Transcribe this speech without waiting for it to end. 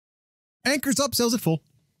Anchors up, sails at full.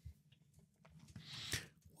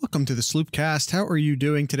 Welcome to the SloopClast. How are you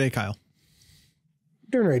doing today, Kyle?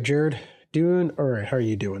 Doing all right, Jared. Doing all right. How are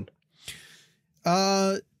you doing?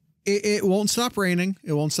 It won't stop raining.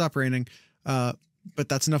 It won't stop raining. But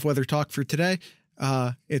that's enough weather talk for today.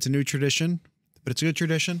 It's a new tradition, but it's a good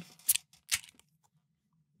tradition.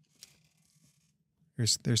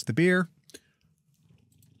 There's the beer.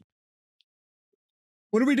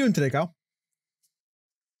 What are we doing today, Kyle?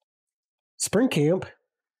 Spring camp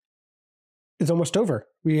is almost over.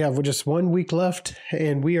 We have just 1 week left,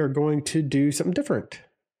 and we are going to do something different.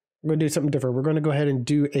 We're going to go ahead and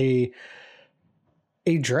do a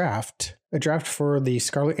draft for the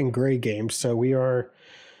Scarlet and Gray game. So we're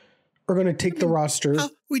going to take the roster.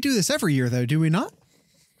 We do this every year, though, do we not?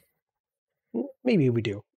 Maybe we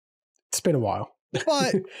do. It's been a while,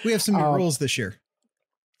 but we have some new rules this year.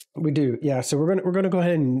 We do, yeah. So we're gonna go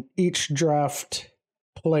ahead and each draft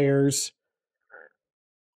players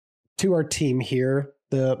to our team here.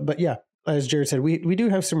 But yeah, as Jared said, we do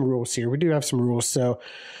have some rules here. We do have some rules, so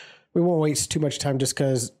we won't waste too much time just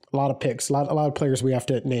because a lot of picks, a lot of players we have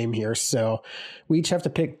to name here. So we each have to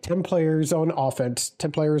pick 10 players on offense,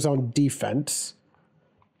 10 players on defense,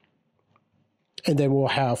 and then we'll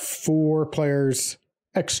have 4 players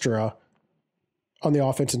extra on the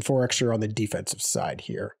offense and 4 extra on the defensive side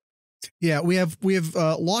here. Yeah, we have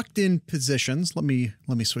locked in positions. Let me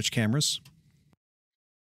switch cameras.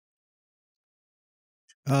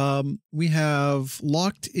 We have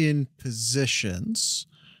locked in positions,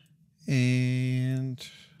 and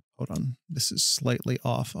hold on, this is slightly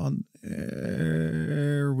off on.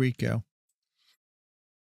 There we go.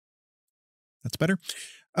 That's better.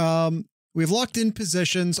 We've locked in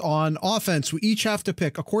positions on offense. We each have to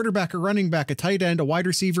pick a quarterback, a running back, a tight end, a wide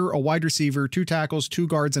receiver, 2 tackles, 2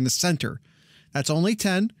 guards, and a center. That's only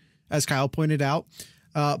 10, as Kyle pointed out.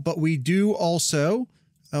 But we do also,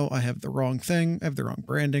 I have the wrong thing. I have the wrong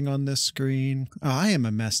branding on this screen. I am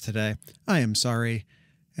a mess today. I am sorry,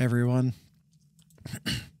 everyone.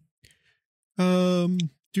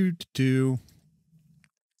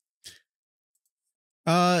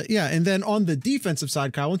 Yeah, and then on the defensive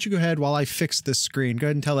side, Kyle, why don't you go ahead while I fix this screen? Go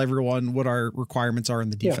ahead and tell everyone what our requirements are on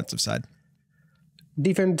the defensive side.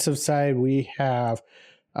 Defensive side, we have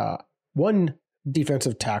 1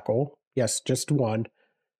 defensive tackle. Yes, just 1.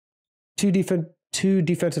 2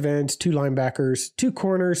 defensive ends, 2 linebackers, 2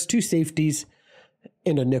 corners, 2 safeties,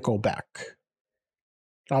 and a nickel back.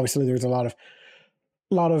 Obviously, there's a lot of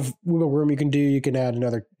wiggle room you can do. You can add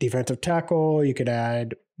another defensive tackle. You could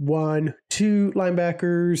add 1, 2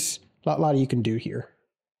 linebackers. A lot you can do here.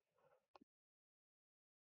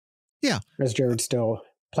 Yeah, as Jared's still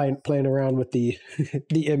playing around with the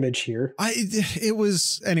the image here.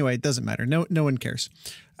 Anyway, it doesn't matter. No one cares.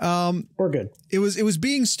 We're good. It was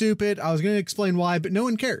being stupid. I was going to explain why, but no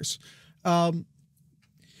one cares. So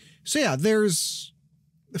yeah, there's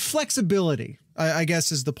flexibility, I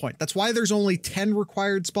guess, is the point. That's why there's only 10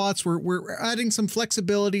 required spots. We're adding some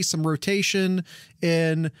flexibility, some rotation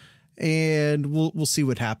in, and we'll see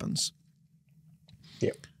what happens.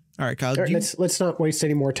 Yeah. All right, Kyle. All right, let's not waste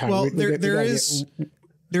any more time. Well,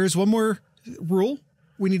 there is one more rule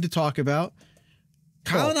we need to talk about.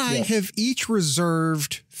 Kyle and I have each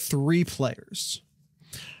reserved 3 players.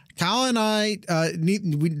 Kyle and I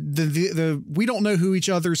we don't know who each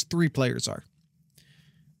other's 3 players are.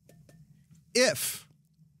 If,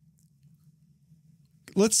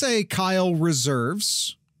 let's say Kyle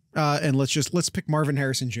reserves, and let's pick Marvin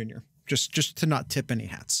Harrison Jr. just to not tip any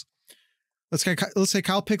hats. Let's say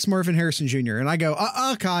Kyle picks Marvin Harrison Jr. and I go,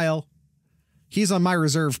 Kyle, he's on my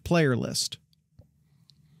reserve player list.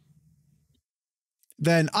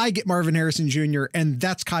 Then I get Marvin Harrison Jr. and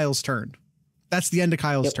that's Kyle's turn. That's the end of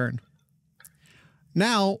Kyle's turn.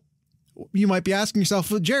 Now, you might be asking yourself,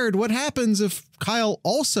 well, Jared, what happens if Kyle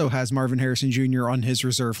also has Marvin Harrison Jr. on his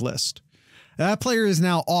reserve list? That player is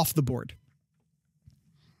now off the board.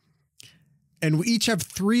 And we each have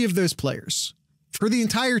 3 of those players for the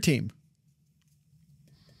entire team.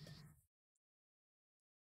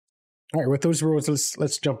 All right, with those rules,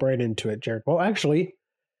 let's jump right into it, Jared. Well, actually,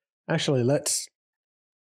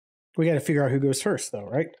 we got to figure out who goes first, though,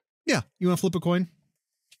 right? Yeah. You want to flip a coin?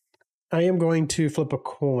 I am going to flip a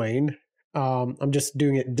coin. I'm just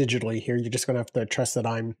doing it digitally here. You're just going to have to trust that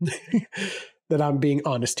I'm being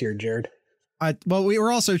honest here, Jared. Well, we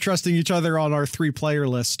were also trusting each other on our 3-player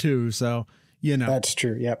list too, so you know. That's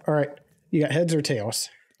true. Yep. All right. You got heads or tails?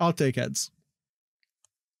 I'll take heads.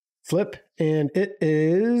 Flip, and it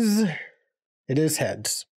is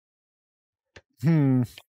heads.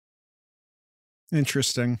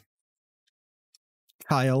 Interesting.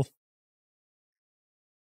 Kyle.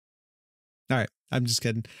 All right. I'm just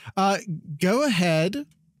kidding. Go ahead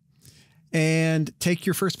and take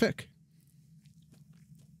your first pick.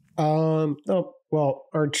 Oh, well,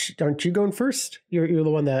 aren't you going first? You're the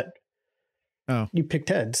one that. Oh, you picked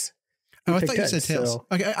heads. I thought you said tails. So.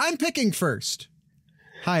 Okay, I'm picking first.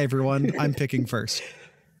 Hi, everyone. I'm picking first.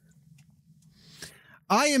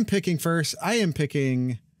 I am picking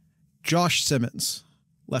Josh Simmons,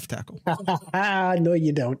 left tackle. No,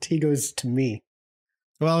 you don't. He goes to me.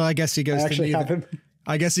 Well, I guess he goes to neither.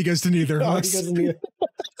 I guess he goes to neither of us.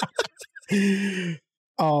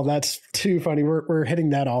 Oh, that's too funny. We're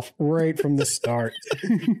hitting that off right from the start.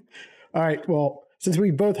 All right. Well, since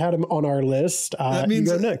we both had him on our list, that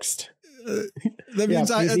means, you go next. That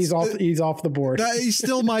means he's off the board. He's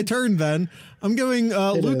still my turn then. I'm going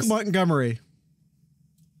Luke Montgomery.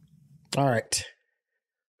 All right.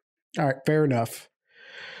 Fair enough.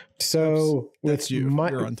 So that's you're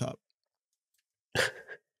on top.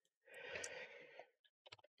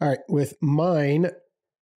 All right. With mine,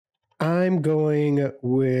 I'm going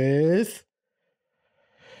with.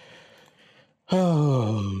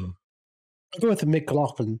 I'll go with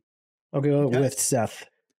McLaughlin. I'll go with Seth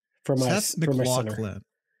for my center.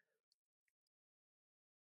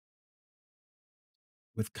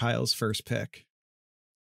 With Kyle's first pick.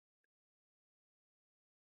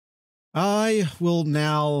 I will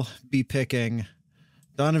now be picking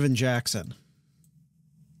Donovan Jackson.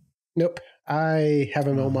 Nope. I have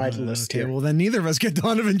him on my list here. Well, then neither of us get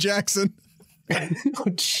Donovan Jackson. Oh,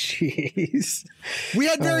 jeez. We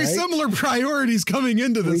had very similar priorities coming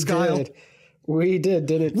into this, Kyle. We did,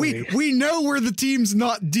 didn't we? We know where the team's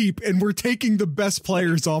not deep, and we're taking the best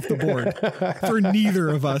players off the board for neither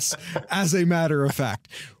of us, as a matter of fact.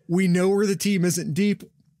 We know where the team isn't deep.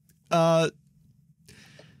 All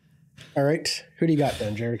right. Who do you got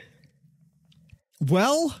then, Jared?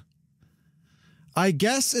 Well, I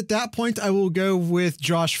guess at that point I will go with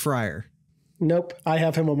Josh Fryer. Nope. I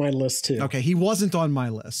have him on my list too. Okay. He wasn't on my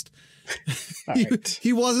list.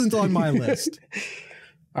 He wasn't on my list.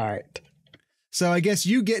 All right. So I guess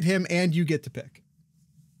you get him and you get to pick.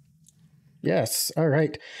 Yes. All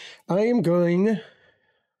right. I'm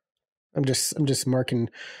just marking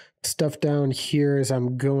stuff down here as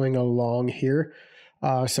I'm going along here.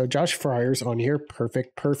 So Josh Fryer's on here.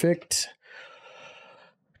 Perfect.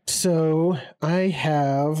 So I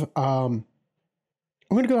have, I'm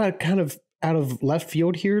going to go out of left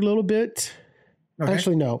field here a little bit. Okay.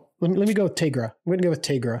 Actually, no. Let me go with Tegra. I'm going to go with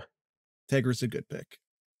Tegra. Tegra's a good pick.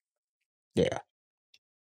 Yeah.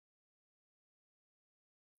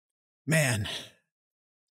 Man,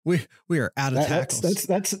 we are out of tackles.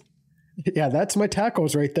 That's my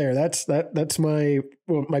tackles right there. That's my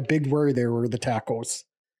big worry there were the tackles.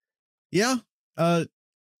 Yeah. And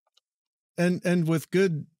with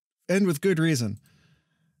good reason.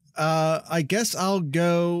 I guess I'll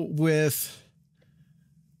go with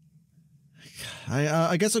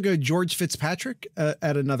I guess I'll go George Fitzpatrick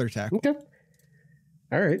at another tackle. Okay.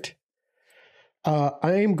 All right.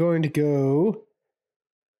 I'm going to go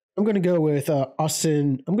with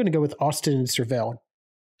Austin. I'm going to go with Austin Servell.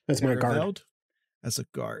 That's my guard. As a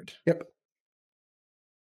guard. Yep.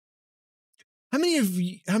 How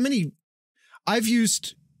many? I've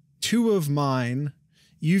used 2 of mine.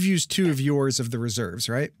 You've used 2 of yours of the reserves,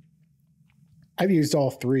 right? I've used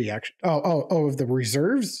all 3 actually. Oh, of the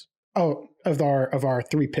reserves? Oh, of our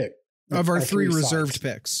 3 pick. Of our 3 reserved sides.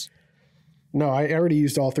 Picks. No, I already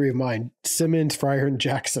used all 3 of mine. Simmons, Fryer, and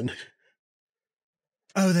Jackson.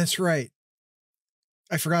 Oh, that's right.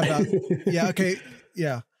 I forgot about. Yeah. Okay.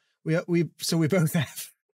 Yeah. We both have.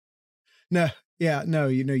 No. Yeah. No.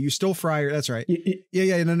 You stole Fryer. That's right.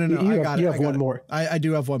 Yeah. No. I got it. You have one more. I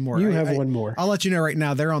do have one more. You have one more. I'll let you know right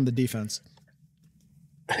now. They're on the defense.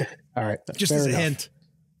 All right. Just as a hint.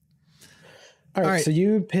 All right. So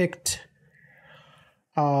you picked.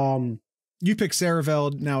 You picked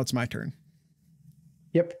Saraveld. Now it's my turn.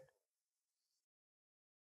 Yep.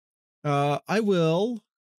 I will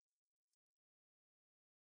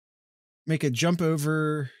make a jump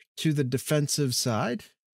over to the defensive side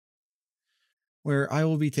where I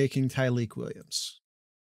will be taking Tyleek Williams.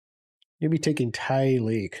 You'll be taking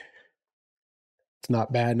Tyleek. It's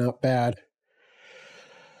not bad.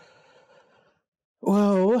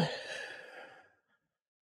 Well,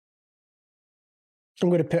 I'm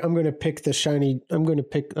going to pick the shiny. I'm going to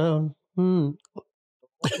pick,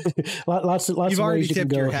 lots of ways you can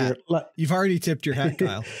go here. You've already tipped your hat,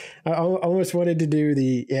 Kyle. I almost wanted to do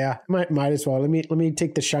might as well. Let me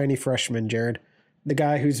take the shiny freshman, Jared, the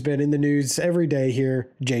guy who's been in the news every day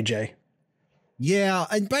here, JJ. Yeah,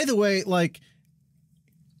 and by the way, like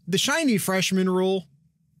the shiny freshman rule,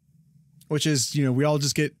 which is we all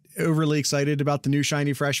just get overly excited about the new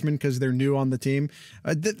shiny freshmen because they're new on the team.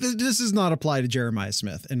 This does not apply to Jeremiah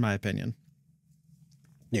Smith, in my opinion.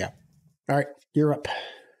 Yeah. All right. You're up.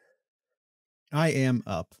 I am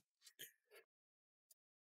up.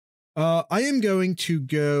 I am going to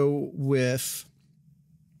go with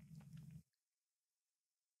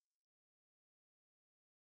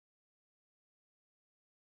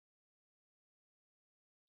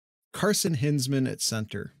Carson Hinsman at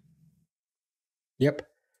center. Yep.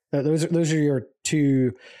 Those are your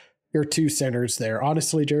two centers there.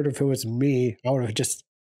 Honestly, Jared, if it was me, I would have just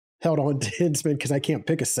held on to Hinsman because I can't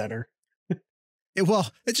pick a center.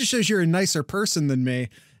 Well, it just shows you're a nicer person than me.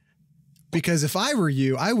 Because if I were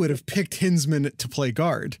you, I would have picked Hinsman to play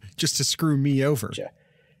guard just to screw me over. Yeah.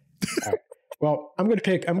 All right. Well, I'm going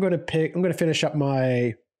to finish up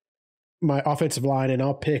my offensive line, and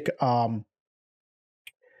I'll pick I'm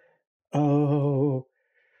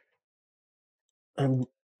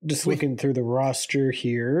just looking through the roster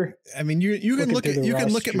here. I mean, you can look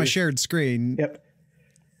at my shared screen. Yep.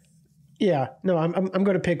 Yeah. No, I'm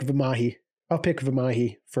going to pick Vimahi. I'll pick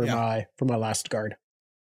Vimahi for my last guard.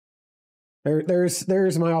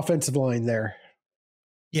 There's my offensive line there.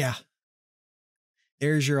 Yeah.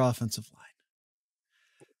 There's your offensive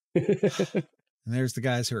line. And there's the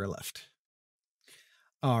guys who are left.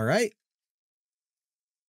 All right.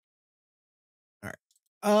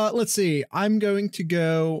 Let's see. I'm going to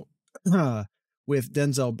go with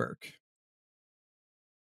Denzel Burke.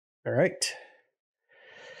 All right.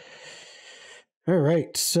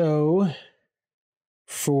 So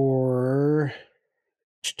for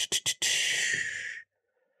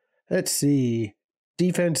let's see,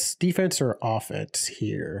 defense or offense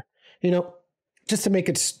here. Just to make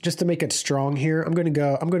it strong here, I'm going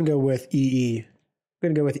to go with EE. I'm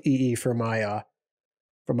going to go with EE for my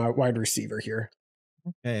wide receiver here.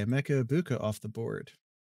 Okay, Emeka Ibuka off the board.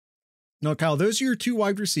 No, Kyle, those are your two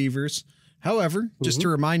wide receivers. However, just to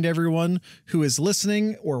remind everyone who is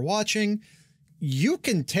listening or watching, you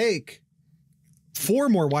can take 4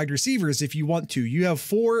 more wide receivers if you want to. You have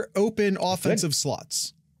 4 open offensive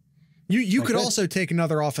slots. You could also take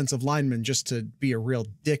another offensive lineman just to be a real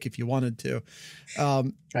dick if you wanted to.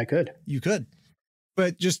 I could. You could.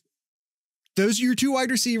 But just those are your 2 wide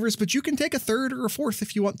receivers, but you can take a 3rd or a 4th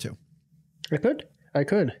if you want to. I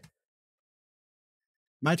could.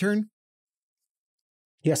 My turn?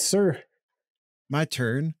 Yes, sir. My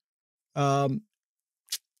turn. I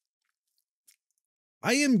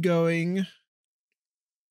am going.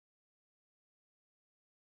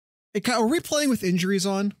 Hey, Kyle, are we playing with injuries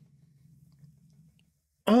on?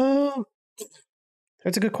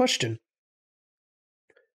 That's a good question.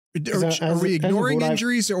 Are we ignoring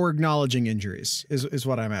injuries or acknowledging injuries is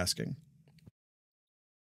what I'm asking.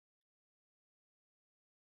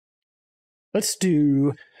 Let's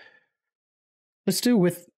do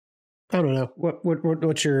with, I don't know.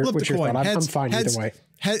 What's your thought? I'm fine either way.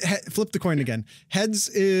 Flip the coin again. Heads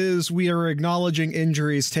is we are acknowledging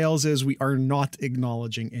injuries. Tails is we are not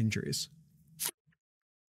acknowledging injuries.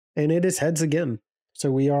 And it is heads again.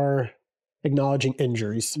 So we are acknowledging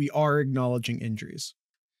injuries. We are acknowledging injuries.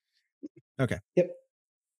 Okay. Yep.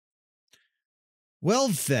 Well,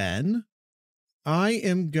 then I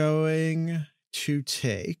am going to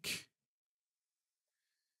take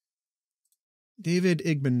David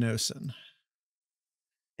Igbinosun.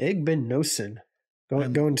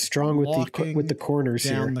 Going strong with the corners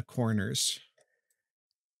here. Down the corners.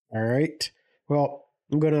 All right. Well,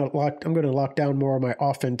 I'm gonna lock down more on my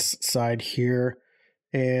offense side here,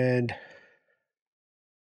 and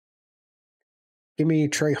give me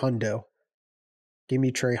Trey Hundo.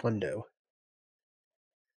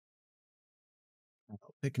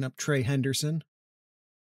 Picking up Trey Henderson.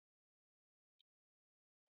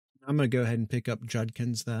 I'm going to go ahead and pick up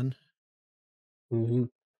Judkins then.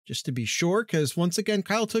 Just to be sure, because once again,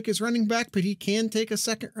 Kyle took his running back, but he can take a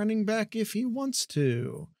second running back if he wants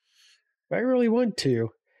to. I really want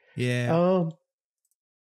to. Yeah.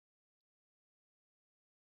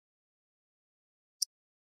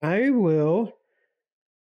 I will,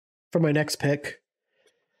 for my next pick,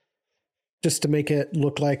 just to make it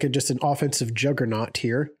look like just an offensive juggernaut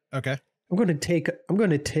here. Okay. I'm going to take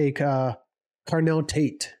Carnell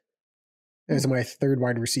Tate as my 3rd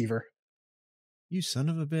wide receiver. You son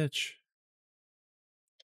of a bitch.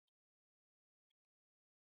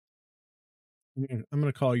 I'm going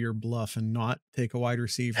to call your bluff and not take a wide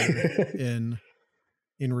receiver in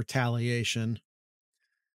retaliation.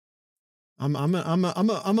 I'm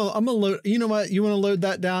a load. You know what? You want to load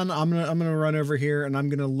that down? I'm gonna run over here and I'm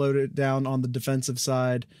gonna load it down on the defensive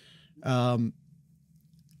side. I'm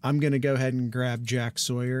gonna go ahead and grab Jack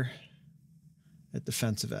Sawyer. at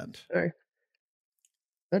defensive end. All right.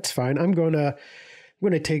 That's fine. I'm gonna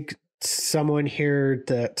take someone here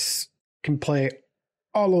that can play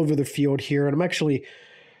all over the field here, and I'll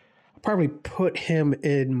probably put him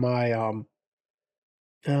in my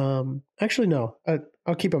actually no,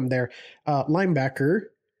 I'll keep him there. Linebacker,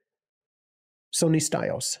 Sonny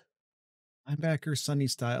Styles. Linebacker Sonny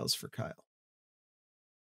Styles for Kyle.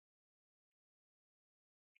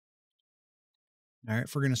 All right,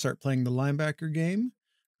 if we're going to start playing the linebacker game,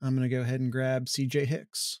 I'm going to go ahead and grab CJ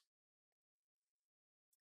Hicks.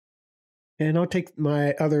 And I'll take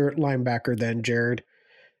my other linebacker then, Jared,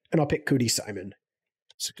 and I'll pick Cody Simon.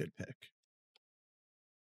 It's a good pick.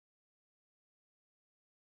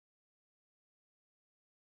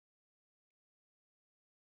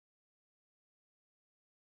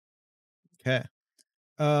 Okay.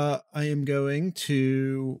 I am going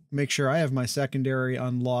to make sure I have my secondary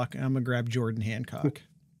on lock. I'm going to grab Jordan Hancock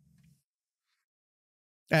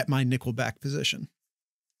at my nickelback position.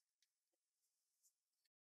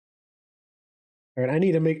 All right, I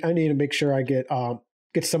need to make sure I get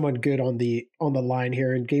someone good on the line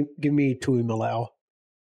here, and give me Tui Malau.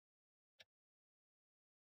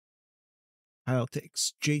 Kyle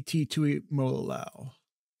takes JT Tui Malau.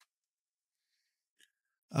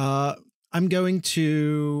 I'm going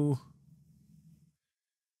to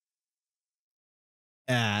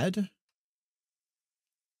add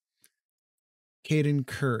Caden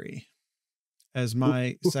Curry as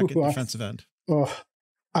my second defensive end. Oh,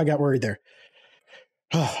 I got worried there.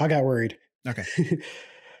 Oh, I got worried. Okay.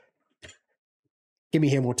 Give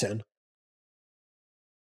me Hamilton.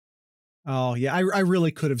 Oh, yeah. I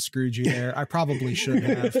really could have screwed you there. I probably should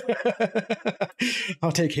have.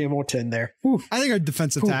 I'll take Hamilton there. I think our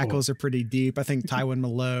defensive tackles are pretty deep. I think Tywin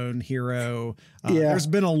Malone, Hero. There's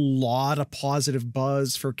been a lot of positive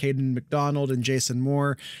buzz for Caden McDonald and Jason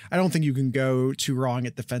Moore. I don't think you can go too wrong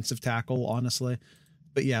at defensive tackle, honestly.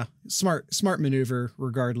 But yeah, smart maneuver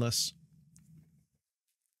regardless.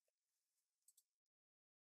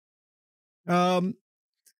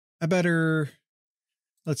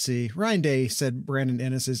 Let's see. Ryan Day said Brandon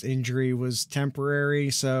Ennis's injury was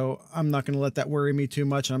temporary, so I'm not going to let that worry me too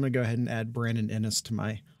much. I'm going to go ahead and add Brandon Ennis to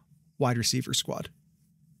my wide receiver squad.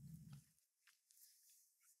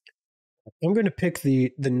 I'm going to pick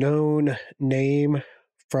the known name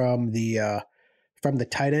from the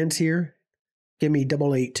tight ends here. Give me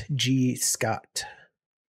 88G Scott.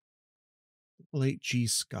 88G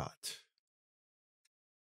Scott.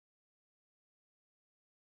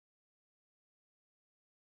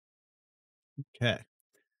 Okay.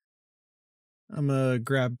 I'm going to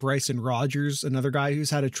grab Bryson Rogers, another guy who's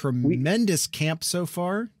had a tremendous camp so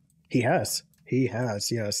far. He has,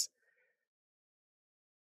 yes.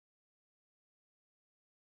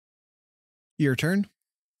 Your turn.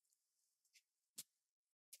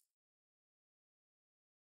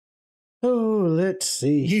 Oh, let's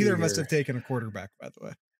see. Neither must have taken a quarterback, by the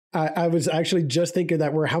way. I was actually just thinking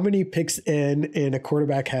that we're how many picks in and a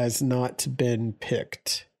quarterback has not been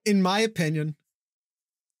picked. In my opinion,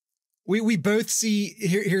 we both see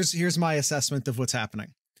here's my assessment of what's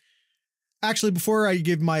happening. Actually, before I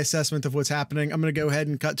give my assessment of what's happening, I'm going to go ahead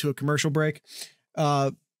and cut to a commercial break.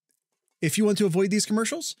 If you want to avoid these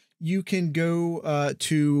commercials, you can go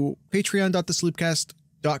to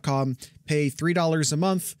patreon.thesloopcast.com, pay $3 a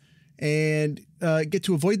month, and get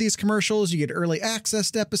to avoid these commercials. You get early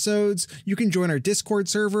access to episodes. You can join our Discord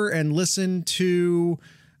server and listen to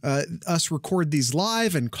us record these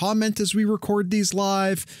live and comment as we record these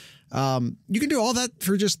live. You can do all that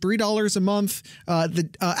for just $3 a month. The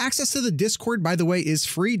access to the Discord, by the way, is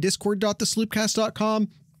free. Discord.thesloopcast.com.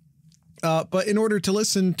 But in order to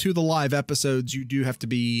listen to the live episodes, you do have to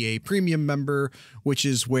be a premium member, which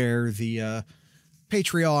is where the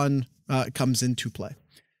Patreon comes into play.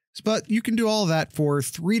 But you can do all that for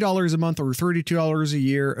 $3 a month or $32 a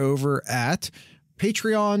year over at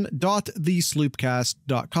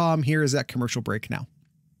patreon.thesloopcast.com. Here is that commercial break now.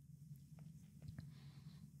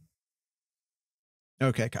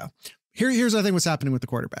 Okay, Kyle. Here's I think what's happening with the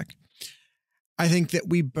quarterback. I think that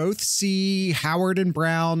we both see Howard and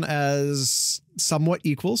Brown as somewhat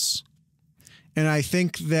equals. And I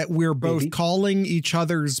think that we're both calling each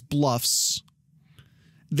other's bluffs,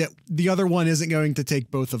 that the other one isn't going to take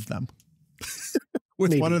both of them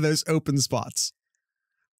with one of those open spots.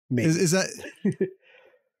 Is that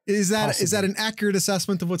an accurate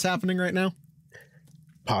assessment of what's happening right now?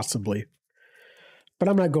 Possibly. But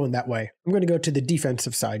I'm not going that way. I'm going to go to the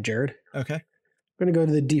defensive side, Jared. Okay. I'm going to go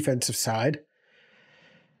to the defensive side.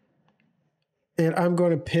 And I'm going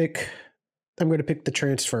to pick the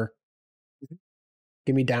transfer.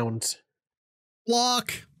 Give me Downs.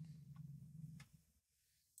 Block.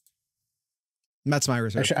 That's my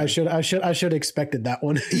reserve. I should have expected that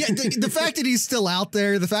one. Yeah, the fact that he's still out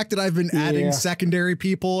there, the fact that I've been adding secondary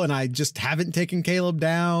people and I just haven't taken Caleb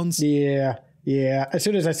Downs. Yeah. As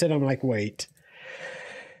soon as I said, I'm like, wait.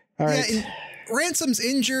 All right. Yeah, Ransom's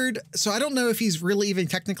injured, so I don't know if he's really even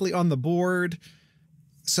technically on the board.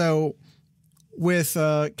 So with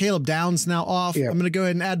Caleb Downs now off, I'm going to go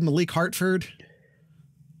ahead and add Malik Hartford.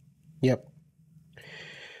 Yep.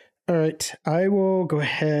 All right. I will go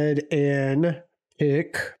ahead and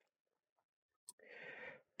pick.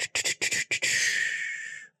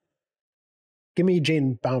 Give me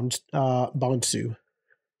Jaden Bonsu.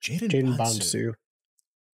 Jaden Bonsu.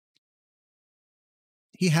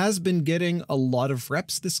 He has been getting a lot of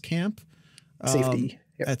reps this camp. Safety.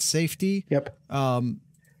 At safety. Yep.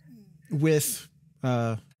 With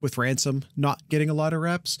Ransom not getting a lot of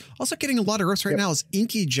reps. Also getting a lot of reps right now is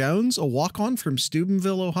Inky Jones, a walk-on from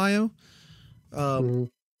Steubenville, Ohio. Another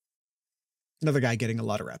guy getting a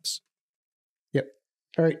lot of reps. Yep.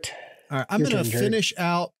 All right. I'm going to finish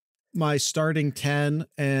out my starting 10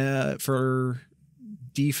 for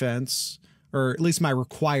defense, or at least my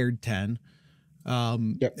required 10,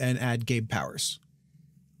 and add Gabe Powers.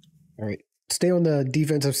 All right. Stay on the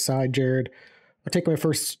defensive side, Jared. I'll take my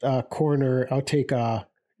first corner. I'll take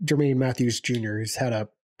Jermaine Matthews Jr., who's had a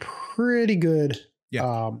pretty good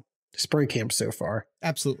spring camp so far.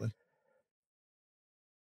 Absolutely.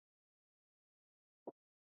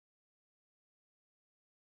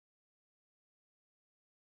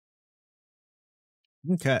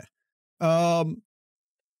 Okay.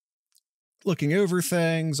 Looking over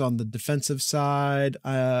things on the defensive side,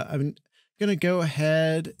 I'm going to go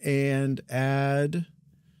ahead and add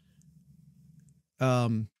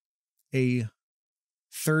a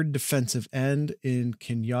third defensive end in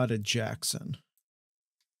Kenyatta Jackson.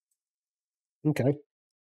 Okay.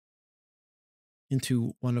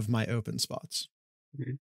 Into one of my open spots.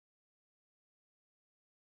 Mm-hmm.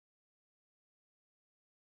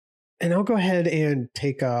 And I'll go ahead and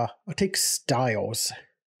take I'll take Styles.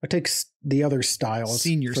 I'll take the other Styles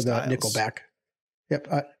Senior for Styles. The nickelback. Yep,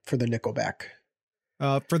 for the nickelback.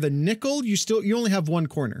 For the nickel, you only have one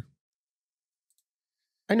corner.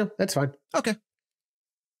 I know, that's fine. Okay.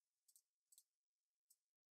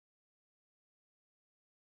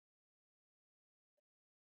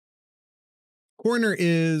 Corner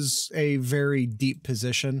is a very deep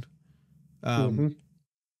position.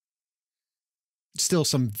 Still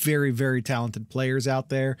some very, very talented players out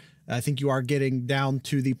there. I think you are getting down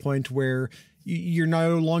to the point where you're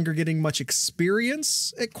no longer getting much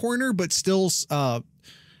experience at corner, but still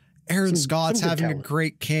Aaron Scott's having a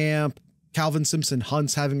great camp. Calvin Simpson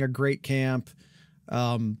Hunt's having a great camp.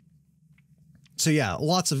 So yeah,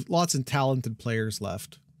 lots of talented players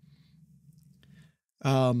left.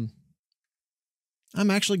 I'm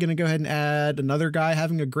actually going to go ahead and add another guy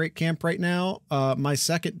having a great camp right now. My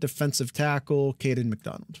second defensive tackle, Caden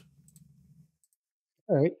McDonald.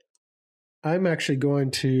 All right. I'm actually going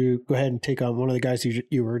to go ahead and take on one of the guys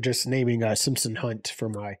you were just naming, Simpson Hunt, for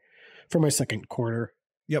my second corner.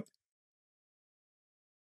 Yep.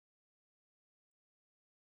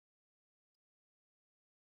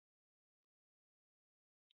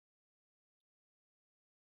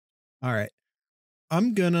 All right.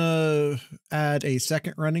 I'm going to add a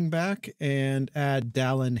second running back and add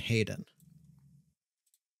Dallin Hayden.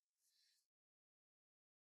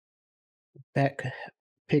 Pick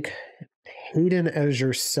Hayden as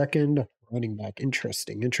your second running back.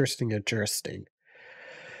 Interesting.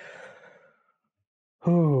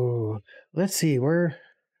 Oh, let's see. Where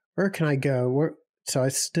can I go? So I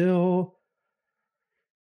still...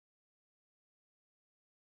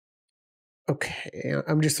 Okay,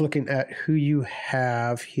 I'm just looking at who you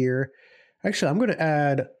have here. Actually, I'm going to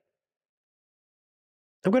add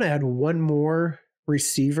one more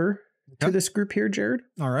receiver to this group here, Jared.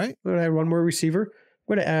 All right. I'm going to add one more receiver.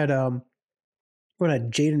 I'm going to add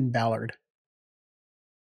Jaden Ballard.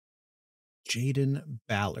 Jaden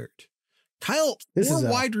Ballard. Kyle,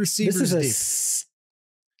 wide receivers.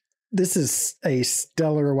 This is a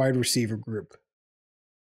stellar wide receiver group.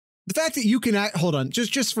 The fact that you can hold on,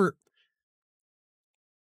 just for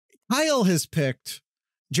Kyle has picked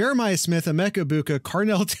Jeremiah Smith, Emeka Buka,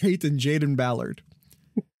 Carnell Tate, and Jaden Ballard.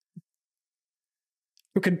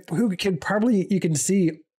 Who can probably, you can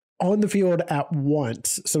see on the field at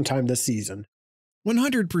once sometime this season.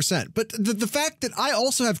 100%. But the fact that I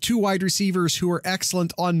also have two wide receivers who are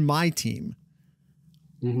excellent on my team.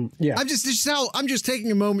 Mm-hmm. Yeah. I'm just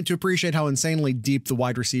taking a moment to appreciate how insanely deep the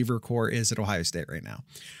wide receiver core is at Ohio State right now.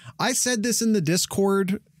 I said this in the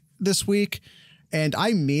Discord this week, and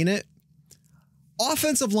I mean it.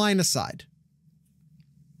 Offensive line aside,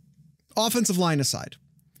 offensive line aside,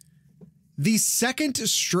 the second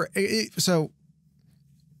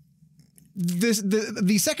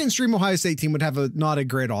the second stream Ohio State team would have not a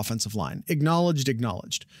great offensive line.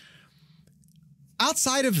 Acknowledged.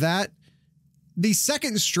 Outside of that, the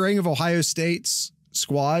second string of Ohio State's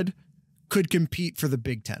squad could compete for the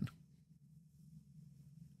Big Ten.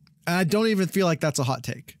 And I don't even feel like that's a hot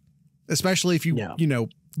take, especially if you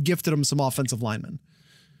gifted them some offensive linemen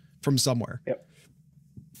from somewhere. Yep.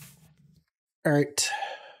 All right.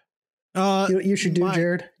 You know what you should do,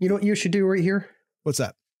 Jared? You know what you should do right here? What's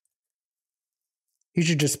that? You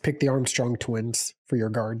should just pick the Armstrong twins for your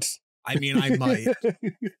guards. I mean, I might.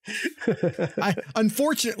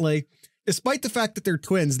 Unfortunately, despite the fact that they're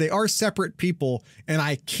twins, they are separate people, and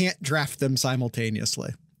I can't draft them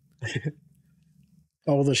simultaneously.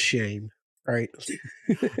 Oh, the shame. All right.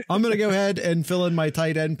 I'm going to go ahead and fill in my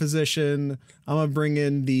tight end position. I'm going to bring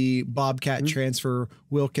in the Bobcat transfer,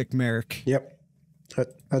 Will Kick-Merrick. Yep.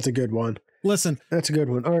 That's a good one. Listen. That's a good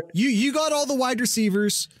one. All right. You got all the wide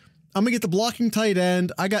receivers. I'm going to get the blocking tight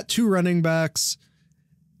end. I got 2 running backs.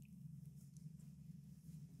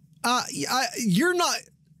 You're not,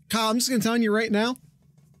 Kyle, I'm just going to tell you right now,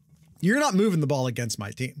 you're not moving the ball against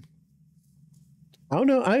my team. I don't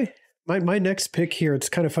know. My next pick here, it's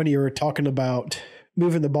kind of funny you were talking about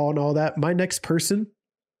moving the ball and all that. My next person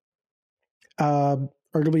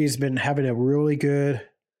arguably has been having a really good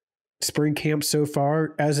spring camp so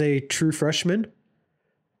far as a true freshman.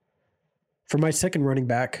 For my second running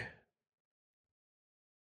back,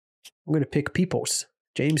 I'm going to pick Peoples,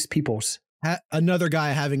 James Peoples. Another guy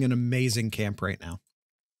having an amazing camp right now.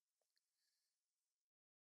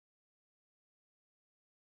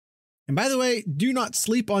 And by the way, do not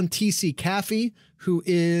sleep on TC Caffey, who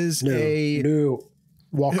is a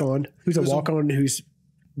walk-on. Who's a walk-on who's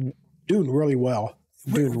doing really well.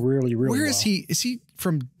 Doing really well. Where is he? Is he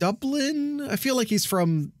from Dublin? I feel like he's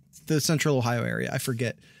from the Central Ohio area. I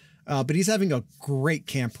forget. But he's having a great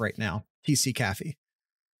camp right now. TC Caffey.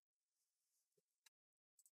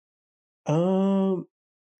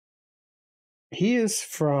 He is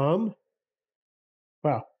from.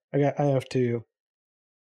 Wow, I have to.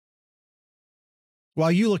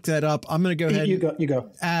 While you look that up, I'm going to go ahead. You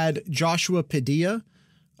go. Add Joshua Padilla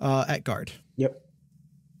at guard. Yep.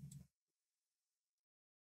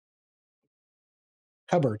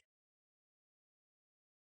 Hubbard.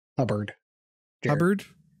 Jared. Hubbard.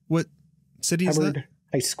 What city is Hubbard that?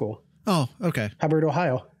 High School. Oh, okay. Hubbard,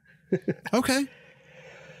 Ohio. Okay.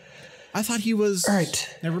 I thought he was. All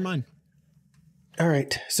right. Never mind. All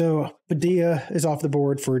right. So Padilla is off the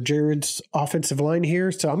board for Jared's offensive line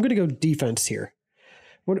here. So I'm going to go defense here.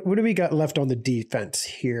 What do we got left on the defense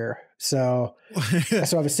here? So I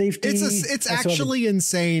still have a safety. It's actually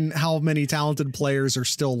insane how many talented players are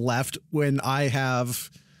still left when I have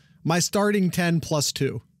my starting 10 plus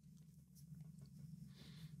 2.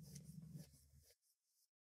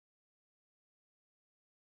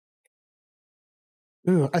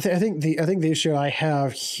 Ooh, I think the issue I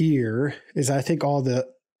have here is I think all the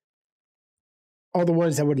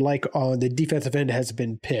ones that would like on the defensive end has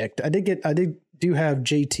been picked. I do have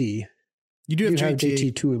JT. You do have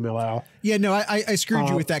JT Tuimoloau. Yeah, no, I screwed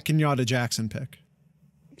you with that Kenyatta Jackson pick.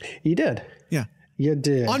 You did. Yeah. You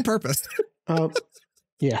did. On purpose.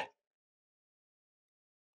 Yeah.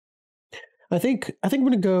 I think I'm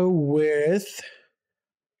going to go with,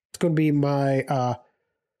 it's going to be my, I'm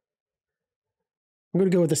going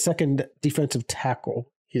to go with the second defensive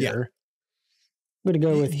tackle here. Yeah. I'm going to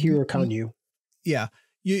go with Hiro Kanyu. Yeah.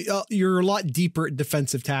 You're a lot deeper at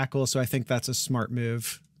defensive tackle, so I think that's a smart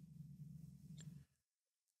move.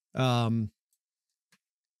 I'm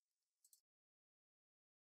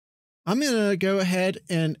going to go ahead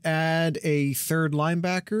and add a third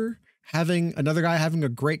linebacker. Another guy having a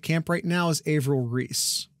great camp right now is Averill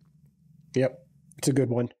Reese. Yep. It's a good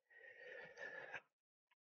one.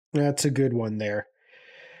 That's a good one there.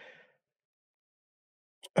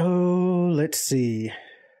 Oh, let's see.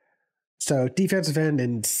 So defensive end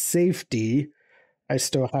and safety, I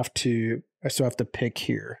still have to pick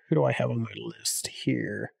here. Who do I have on my list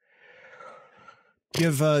here?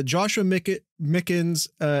 You have Joshua Mickens,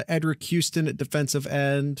 Edric Houston at defensive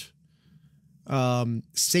end.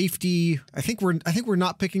 Safety, I think we're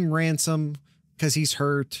not picking Ransom because he's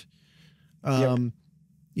hurt. Yep.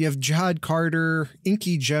 You have Jihad Carter,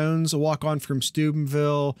 Inky Jones, a walk-on from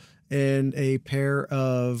Steubenville, and a pair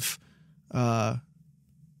of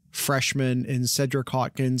freshmen in Cedric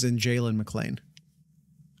Hawkins and Jalen McLean.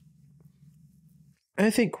 I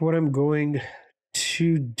think what I'm going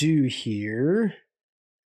to do here,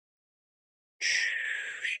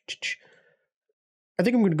 I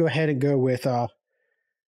think I'm going to go ahead and go with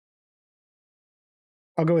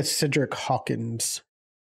I'll go with Cedric Hawkins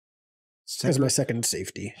as my second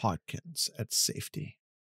safety. Hawkins at safety.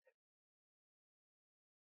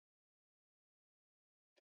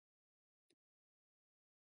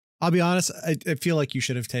 I'll be honest, I feel like you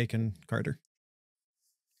should have taken Carter.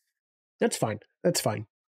 That's fine. That's fine.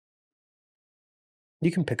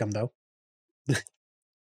 You can pick him, though.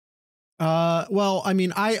 Well, I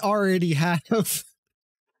mean, I already have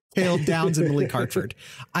Caleb Downs and Malik Hartford.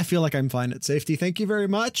 I feel like I'm fine at safety. Thank you very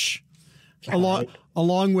much.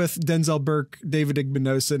 Along with Denzel Burke, David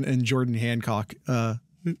Igbinosun, and Jordan Hancock.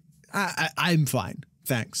 I'm fine.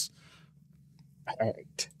 Thanks. All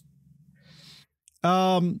right.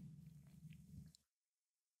 I'm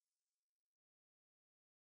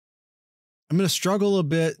going to struggle a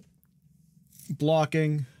bit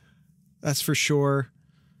blocking. That's for sure.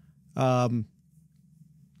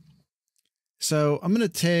 So I'm going to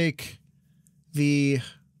take the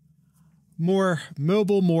more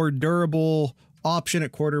mobile, more durable option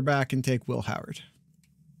at quarterback and take Will Howard.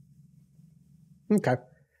 Okay.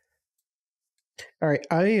 All right.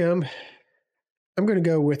 I'm going to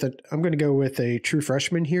go with a true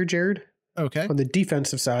freshman here, Jared. Okay. On the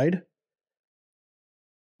defensive side,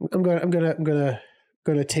 I'm going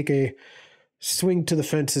to take a swing to the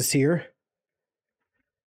fences here.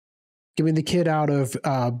 Give me the kid out of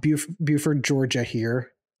Buford, Georgia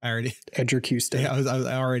here. Edric Houston. Yeah,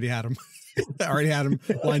 I already had him. I already had him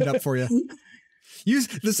lined up for you.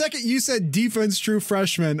 The second you said defense true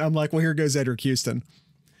freshman, I'm like, well, here goes Edric Houston.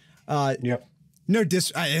 Yep.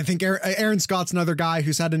 I think Aaron Scott's another guy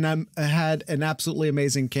who's had an absolutely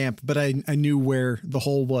amazing camp, but I knew where the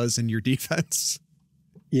hole was in your defense.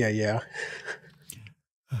 Yeah.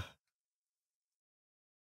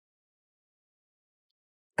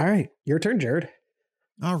 All right, your turn, Jared.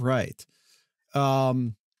 All right.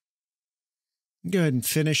 Go ahead and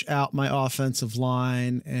finish out my offensive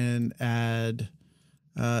line and add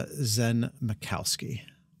Zen Mikowski.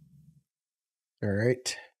 All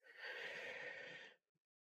right.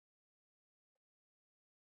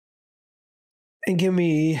 And give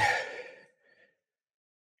me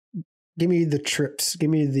the trips. Give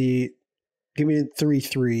me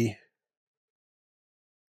 3-3.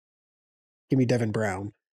 Give me Devin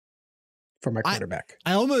Brown for my quarterback.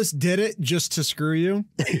 I almost did it just to screw you.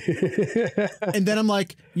 And then I'm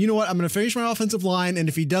like, you know what? I'm going to finish my offensive line. And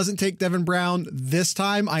if he doesn't take Devin Brown this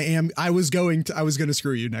time, I was going to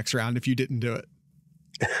screw you next round if you didn't do it.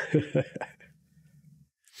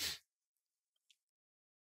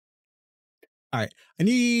 All right. I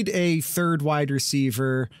need a third wide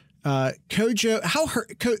receiver. Kojo, how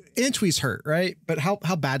hurt? Antwi's hurt, right? But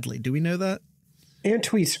how badly? Do we know that?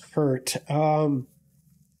 Antwi's hurt.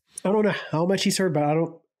 I don't know how much he's hurt, but I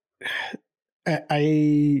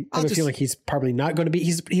have a feeling he's probably not going to be.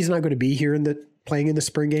 He's not going to be here playing in the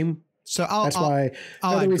spring game. So that's why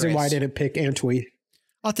another reason why I didn't pick Antwi.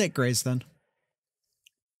 I'll take Grays then.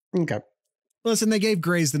 Okay. Listen, they gave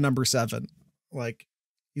Grays the number 7. Like,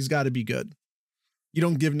 he's got to be good. You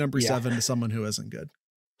don't give number 7 to someone who isn't good.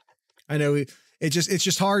 I know it's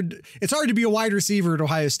just hard. It's hard to be a wide receiver at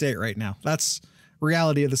Ohio State right now. That's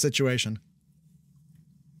reality of the situation.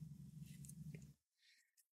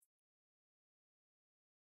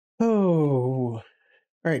 Oh, all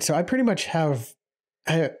right. So I pretty much have,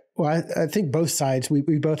 I think both sides, we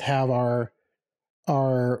both have our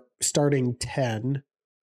starting 10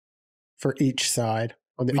 for each side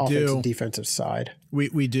on the offensive and defensive side.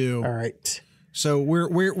 We do. All right. So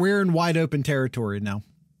we're in wide open territory now.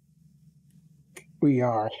 We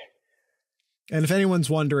are. And if anyone's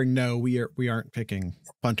wondering, no, we aren't picking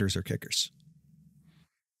punters or kickers.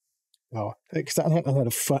 Oh, because I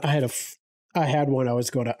had one I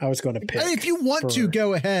was going to pick. If you want to,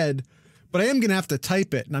 go ahead, but I am going to have to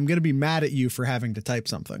type it, and I'm going to be mad at you for having to type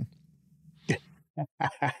something.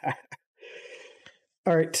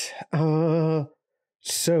 All right.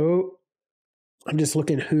 So I'm just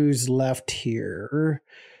looking who's left here.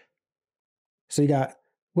 So you got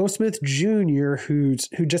Will Smith Jr., who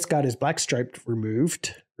just got his black stripe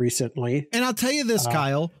removed recently. And I'll tell you this,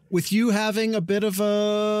 Kyle, with you having a bit of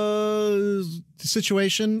a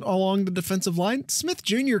situation along the defensive line, Smith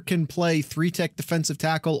Jr. can play 3-tech defensive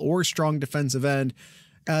tackle or strong defensive end.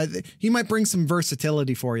 He might bring some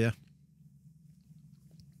versatility for you.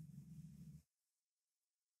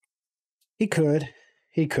 He could.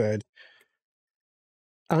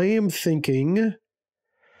 I am thinking.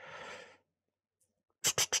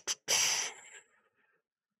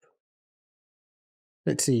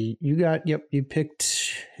 Let's see. You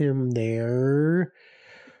picked him there.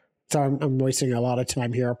 So I'm wasting a lot of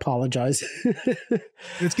time here. I apologize.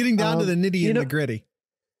 It's getting down to the nitty and the gritty.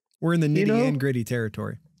 We're in the nitty and gritty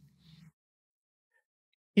territory.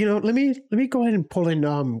 Let me go ahead and pull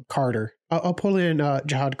in Carter. I'll pull in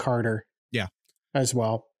Jihad Carter. Yeah. As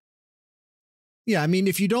well. Yeah, I mean,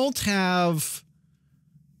 if you don't have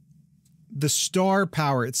the star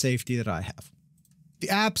power at safety that I have, the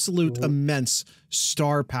absolute immense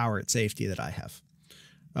star power at safety that I have,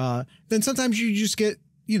 then sometimes you just get,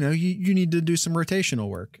 you need to do some rotational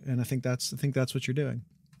work, and I think that's what you're doing.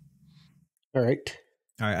 All right.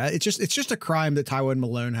 It's just a crime that Tywin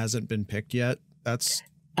Malone hasn't been picked yet.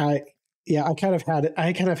 I kind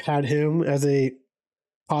of had him as a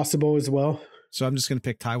possible as well. So I'm just going to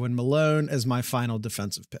pick Tywin Malone as my final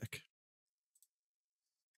defensive pick.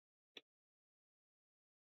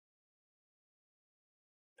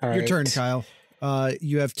 Your turn, Kyle.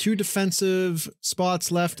 You have 2 defensive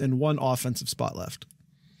spots left and 1 offensive spot left.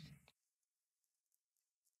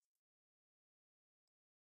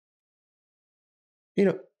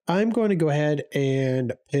 I'm going to go ahead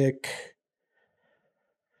and pick.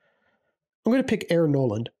 I'm going to pick Aaron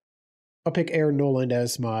Noland. I'll pick Aaron Noland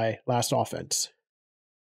as my last offense.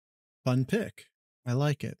 Fun pick. I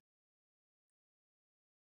like it.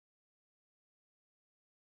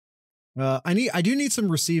 I do need some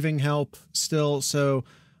receiving help still, so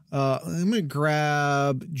I'm going to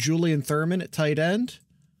grab Julian Thurman at tight end.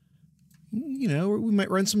 We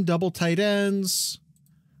might run some double tight ends.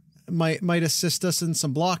 Might assist us in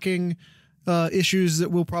some blocking issues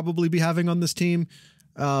that we'll probably be having on this team.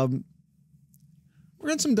 We're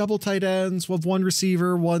in some double tight ends. We'll have 1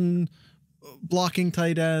 receiver, 1 blocking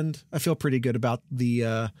tight end. I feel pretty good about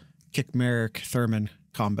the Kick Merrick Thurman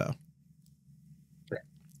combo.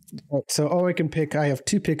 So all I can pick, I have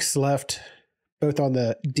 2 picks left, both on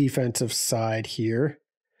the defensive side here.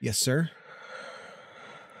 Yes, sir.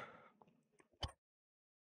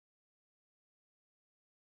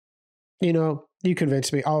 You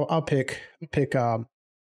convinced me. I'll pick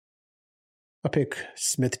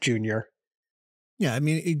Smith Jr. Yeah, I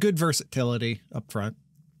mean, good versatility up front.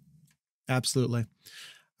 Absolutely.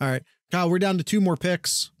 All right, Kyle, we're down to 2 more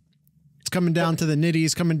picks. It's coming down to the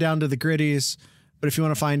nitties, coming down to the gritties. But if you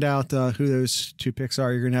want to find out who those 2 picks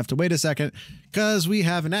are, you're going to have to wait a second because we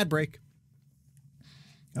have an ad break.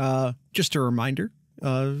 Just a reminder,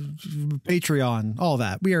 Patreon, all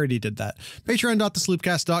that. We already did that.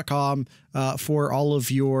 Patreon.thesloopcast.com for all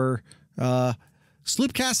of your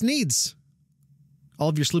Sloopcast needs. All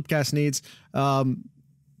of your Sloopcast needs.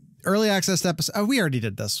 Early access episode. Oh, we already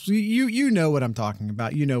did this. You know what I'm talking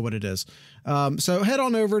about. You know what it is. So head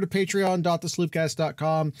on over to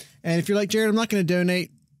patreon.thesloopcast.com. And if you're like, Jared, I'm not going to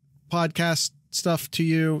donate podcast stuff to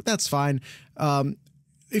you, that's fine. Then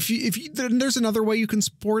there's another way you can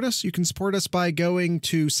support us. You can support us by going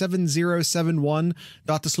to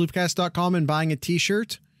 7071.thesloopcast.com and buying a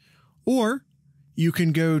t-shirt, or you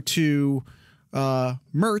can go to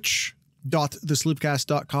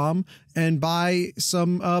merch.thesloopcast.com and buy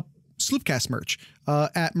some Sloopcast merch.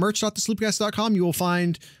 At merch.thesloopcast.com, you will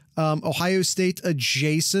find Ohio State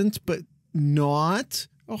adjacent, but not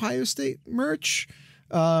Ohio State merch,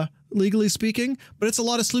 legally speaking, but it's a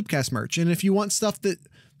lot of Sloopcast merch. And if you want stuff that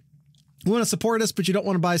you want to support us, but you don't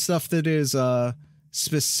want to buy stuff that is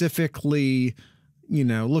specifically,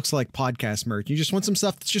 looks like podcast merch, you just want some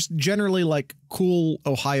stuff that's just generally like cool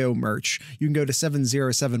Ohio merch, you can go to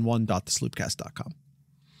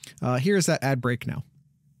 7071.thesloopcast.com. Here's that ad break now.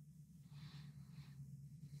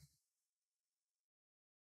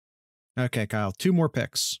 Okay, Kyle, 2 more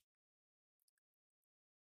picks.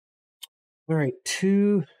 All right,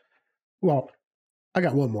 2. Well, I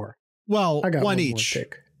got 1 more. Well, I got one each.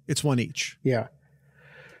 Pick. It's 1 each. Yeah.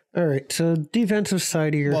 All right. So defensive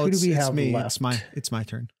side here. Who do we have left? It's my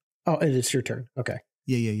turn. Oh, it's your turn. Okay.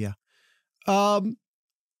 Yeah. A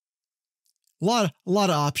lot of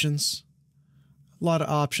options.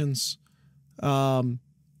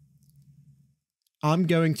 I'm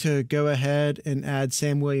going to go ahead and add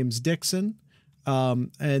Sam Williams-Dixon.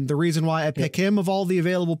 And the reason why I pick him of all the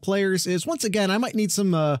available players is, once again, I might need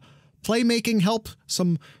some playmaking help,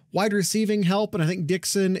 some wide receiving help. And I think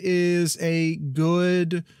Dixon is a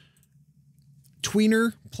good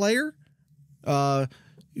tweener player, a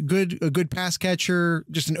good pass catcher,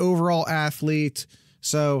 just an overall athlete.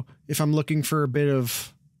 So if I'm looking for a bit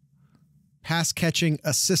of pass catching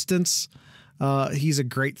assistance, he's a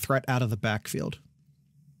great threat out of the backfield.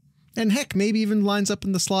 And heck, maybe even lines up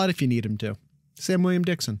in the slot if you need him to. Sam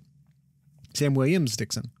Williams-Dixon.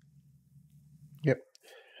 Yep.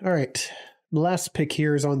 All right. The last pick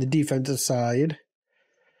here is on the defensive side.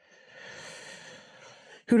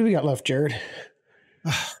 Who do we got left, Jared?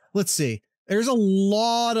 Let's see. There's a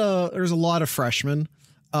lot of freshmen.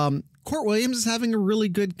 Court Williams is having a really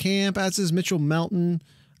good camp, as is Mitchell Melton.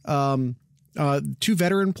 Two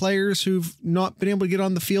veteran players who've not been able to get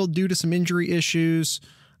on the field due to some injury issues.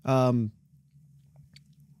 You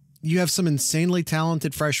have some insanely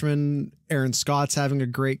talented freshmen. Aaron Scott's having a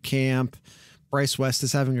great camp. Bryce West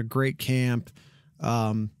is having a great camp.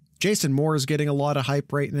 Jason Moore is getting a lot of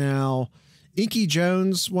hype right now. Inky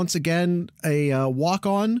Jones, once again, a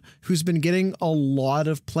walk-on who's been getting a lot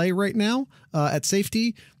of play right now at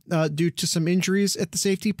safety due to some injuries at the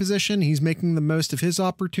safety position. He's making the most of his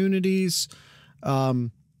opportunities.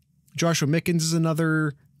 Joshua Mickens is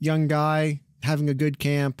another young guy having a good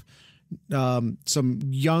camp. Some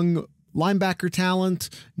young linebacker talent,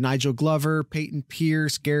 Nigel Glover, Peyton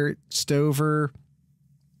Pierce, Garrett Stover.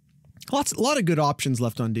 A lot of good options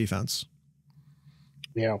left on defense.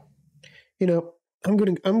 Yeah. I'm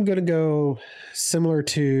gonna go similar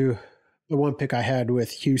to the one pick I had with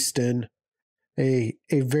Houston, a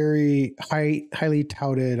very highly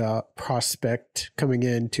touted prospect coming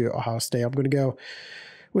into Ohio State. I'm gonna go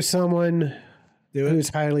with someone who's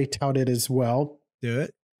highly touted as well. Do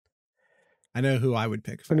it. I know who I would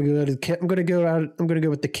pick. I'm gonna go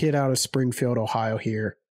with the kid out of Springfield, Ohio.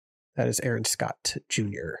 Here, that is Aaron Scott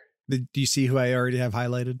Jr. Do you see who I already have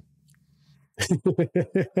highlighted?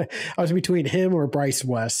 I was between him or Bryce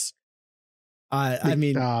West. I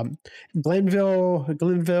mean, Glenville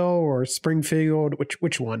or Springfield.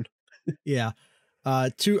 Which one? Yeah.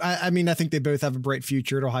 I think they both have a bright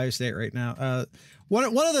future at Ohio State right now. One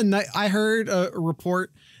of the I heard a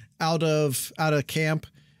report out of camp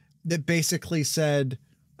that basically said,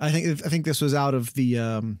 I think this was out of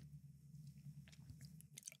the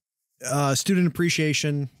student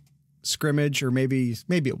appreciation scrimmage, or maybe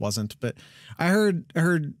it wasn't, but I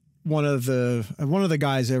heard one of the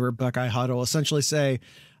guys over at Buckeye Huddle essentially say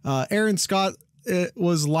Aaron Scott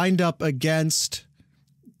was lined up against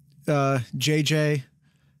JJ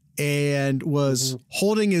and was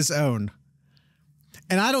holding his own.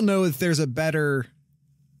 And I don't know if there's a better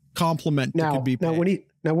compliment that could be paid.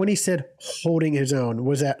 When he said holding his own,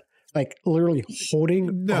 was that like literally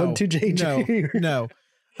holding onto JJ? No.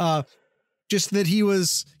 Just that he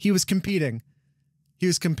was competing. He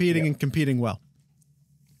was competing and competing well.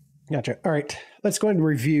 Gotcha. All right. Let's go ahead and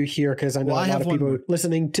review here, because I know a lot of people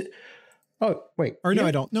listening to. Oh, wait. Or no,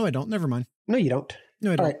 I don't. No, I don't. Never mind. No, you don't.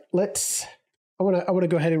 No, I don't. All right. I want to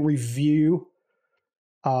go ahead and review.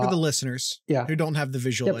 For the listeners who don't have the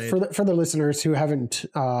visual aid. For the listeners who haven't,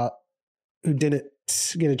 who didn't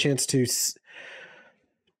get a chance to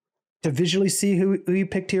visually see who you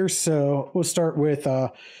picked here. So we'll start with,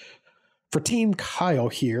 for Team Kyle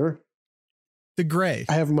here, the gray.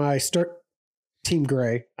 I have my Team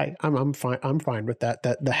Gray. I'm fine. I'm fine with that.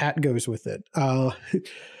 That the hat goes with it.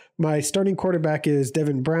 My starting quarterback is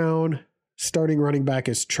Devin Brown. Starting running back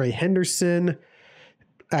is Trey Henderson.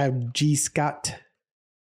 I have G. Scott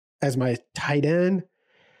as my tight end.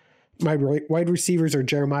 My wide receivers are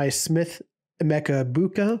Jeremiah Smith, Emeka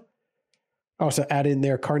Buka. Also add in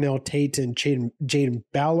there Carnell Tate and Jaden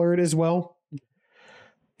Ballard as well.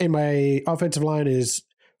 And my offensive line is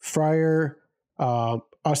Fryer,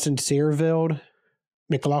 Austin Searveld,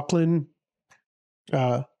 McLaughlin,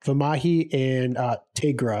 Vamahi, and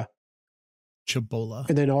Tegra. Chabola.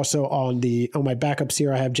 And then also on my backups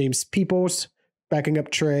here, I have James Peoples backing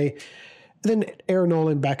up Trey. And then Aaron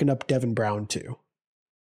Nolan backing up Devin Brown too.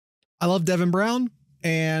 I love Devin Brown,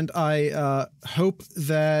 and I hope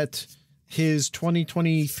that his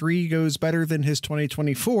 2023 goes better than his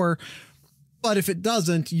 2024. But if it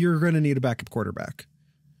doesn't, you're going to need a backup quarterback.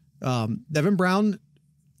 Devin Brown,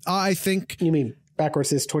 I think. You mean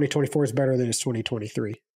backwards, his 2024 is better than his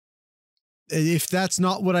 2023? If that's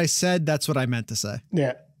not what I said, that's what I meant to say.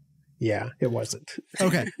 Yeah, it wasn't.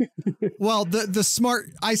 Okay. Well, the smart,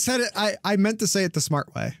 I said it, I meant to say it the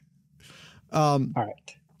smart way. All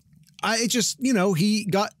right. I just, he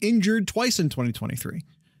got injured twice in 2023.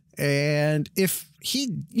 And if he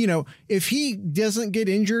doesn't get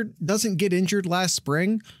injured last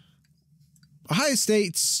spring, Ohio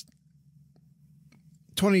State's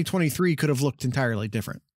 2023 could have looked entirely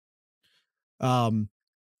different. And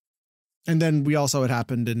then we also, it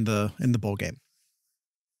happened in the bowl game.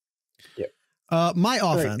 Yep. My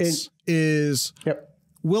offense is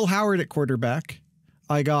Will Howard at quarterback.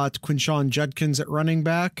 I got Quinshon Judkins at running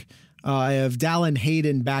back. I have Dallin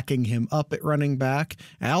Hayden backing him up at running back.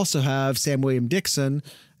 I also have Sam William Dixon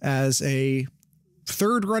as a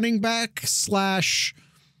third running back /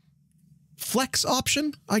 flex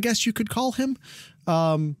option, I guess you could call him.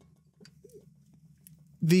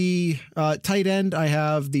 The tight end, I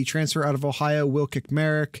have the transfer out of Ohio, Will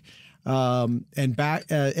Kickmerrick. And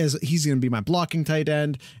back as he's going to be my blocking tight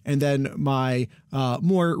end. And then my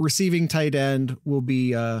more receiving tight end will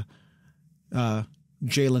be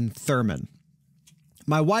Jalen Thurman.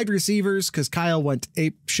 My wide receivers, because Kyle went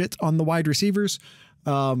ape shit on the wide receivers.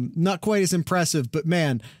 Not quite as impressive, but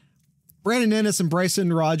man, Brandon Ennis and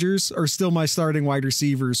Bryson Rogers are still my starting wide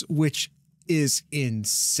receivers, which is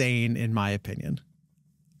insane in my opinion.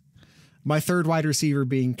 My third wide receiver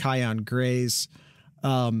being Kyon Grays.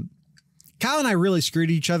 Kyle and I really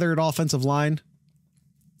screwed each other at offensive line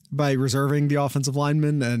by reserving the offensive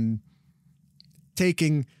linemen and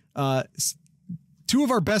taking two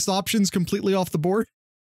of our best options completely off the board.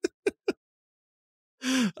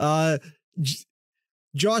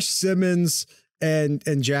 Josh Simmons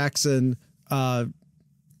and Jackson,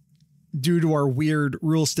 due to our weird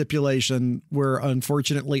rule stipulation, were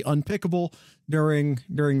unfortunately unpickable during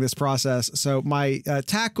this process. So my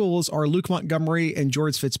tackles are Luke Montgomery and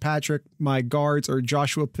George Fitzpatrick. My guards are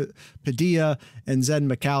Joshua Padilla and Zen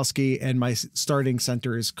Mikowski, and my starting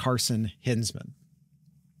center is Carson Hinsman.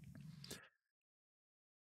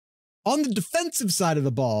 On the defensive side of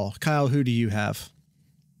the ball, Kyle, who do you have?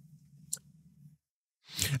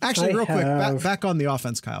 Actually, real quick, back on the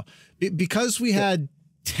offense, Kyle, because we had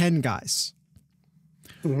 10 guys.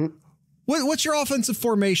 Mm-hmm. What's your offensive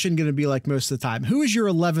formation going to be like most of the time? Who is your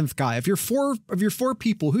 11th guy? If you're four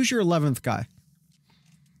people, who's your 11th guy?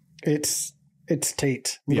 It's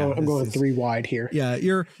Tate. I'm going three wide here. Yeah.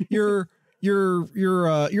 Your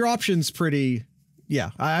option's pretty.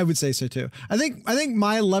 Yeah, I would say so too. I think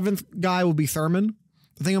my 11th guy will be Thurman.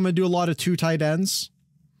 I think I'm going to do a lot of two tight ends.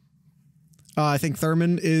 I think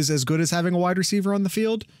Thurman is as good as having a wide receiver on the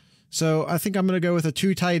field. So I think I'm going to go with a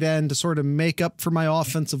two tight end to sort of make up for my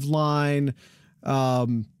offensive line,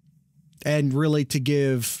 and really to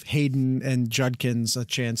give Hayden and Judkins a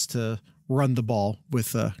chance to run the ball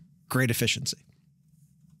with great efficiency.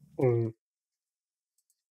 Mm.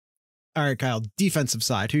 All right, Kyle, defensive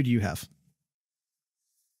side, who do you have?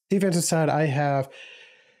 Defensive side, I have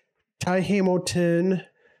Ty Hamilton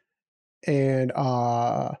and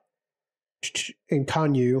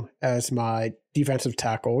Konyu as my defensive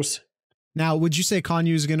tackles. Now, would you say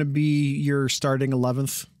Konyu is going to be your starting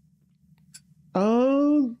 11th?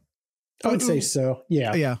 I would say so.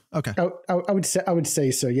 Yeah. Yeah. Okay. I would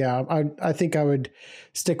say so. Yeah. I think I would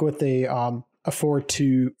stick with a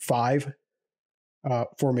 4-2-5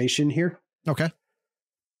 formation here. Okay.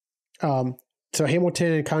 So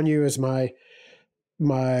Hamilton and Konyu is my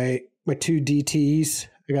two DTs.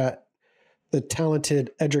 I got the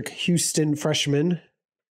talented Edric Houston freshman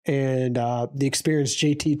and the experienced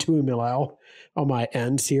JT Tuimilau on my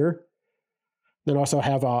ends here. Then also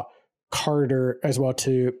have Carter as well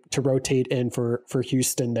to rotate in for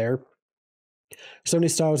Houston there. Sonny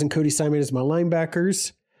Styles and Cody Simon as my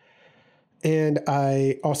linebackers. And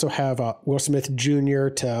I also have Will Smith Jr.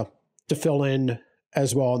 to fill in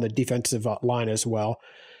as well on the defensive line as well.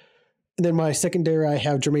 And then my secondary, I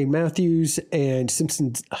have Jermaine Matthews and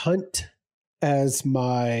Simpson Hunt as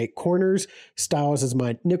my corners, Styles as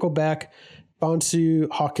my nickelback, Bonsu,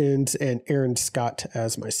 Hawkins, and Aaron Scott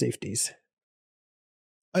as my safeties.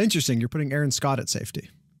 Interesting. You're putting Aaron Scott at safety.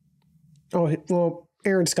 Oh, well,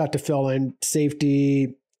 Aaron Scott to fill in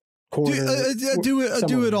safety, corner. Do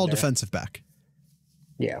it all defensive back.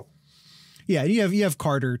 Yeah. Yeah. You have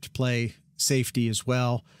Carter to play safety as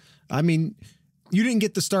well. I mean, you didn't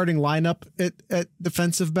get the starting lineup at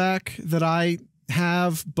defensive back that I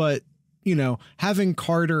have, but you know, having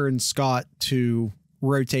Carter and Scott to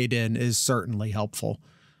rotate in is certainly helpful.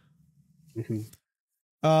 Mm-hmm.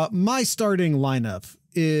 My starting lineup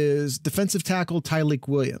is defensive tackle Tyleek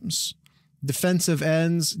Williams, defensive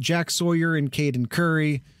ends Jack Sawyer and Caden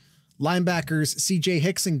Curry, linebackers CJ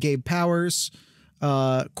Hicks and Gabe Powers,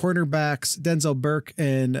 cornerbacks Denzel Burke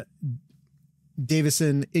and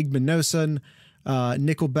Davison Igbinosun.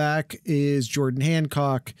 Nickelback is Jordan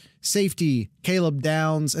Hancock, safety Caleb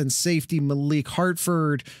Downs, and safety Malik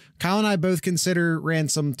Hartford. Kyle and I both consider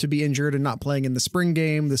Ransom to be injured and not playing in the spring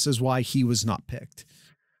game. This is why he was not picked.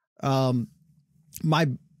 My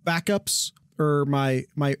backups, or my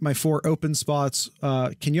four open spots,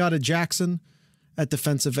 Kenyatta Jackson at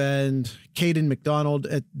defensive end, Caden McDonald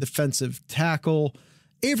at defensive tackle,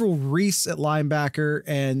 Averill Reese at linebacker,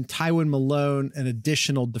 and Tywin Malone, an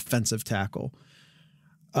additional defensive tackle.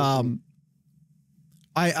 I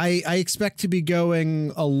expect to be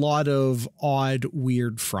going a lot of odd,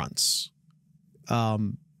 weird fronts.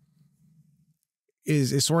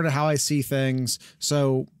 Is sort of how I see things.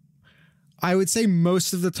 So I would say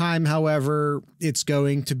most of the time, however, it's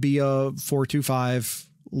going to be a 4-2-5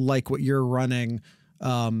 like what you're running.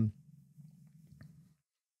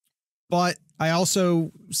 But I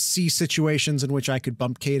also see situations in which I could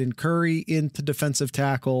bump Caden Curry into defensive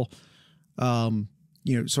tackle.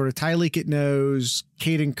 Sort of Tyleek at nose.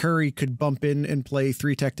 Caden Curry could bump in and play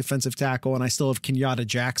 3-tech defensive tackle, and I still have Kenyatta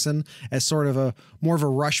Jackson as sort of a more of a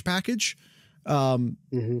rush package. But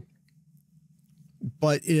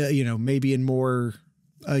maybe in more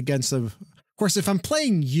against of course, if I'm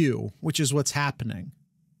playing you, which is what's happening,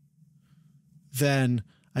 then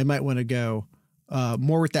I might want to go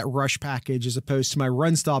more with that rush package as opposed to my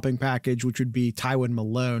run stopping package, which would be Tywin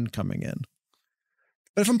Malone coming in.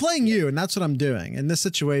 But if I'm playing you, and that's what I'm doing in this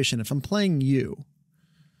situation, if I'm playing you,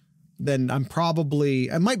 then I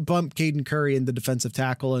might bump Caden Curry into defensive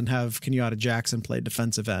tackle and have Kenyatta Jackson play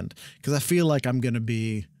defensive end. Cause I feel like I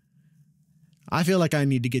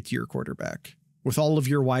need to get to your quarterback with all of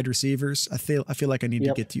your wide receivers. I feel like I need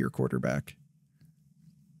to get to your quarterback.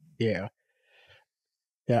 Yeah.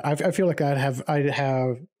 Yeah. I feel like I'd have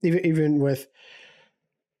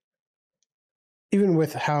even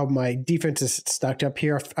with how my defense is stacked up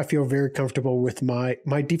here, I feel very comfortable with my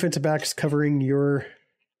defensive backs covering your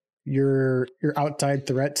outside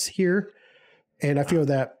threats here. And I feel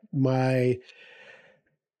that my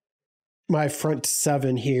front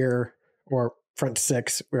 7 here, or front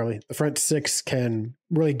 6, really, the front 6 can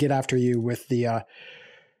really get after you with the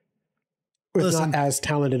not as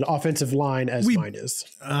talented offensive line as mine is.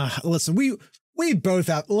 Listen, we both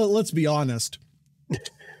have, let's be honest.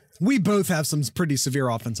 We both have some pretty severe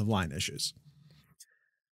offensive line issues.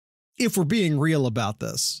 If we're being real about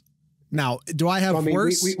this. Now, do I have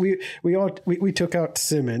worse? We took out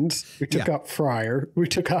Simmons. We took out Fryer. We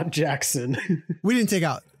took out Jackson. We didn't take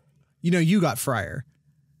out, you got Fryer.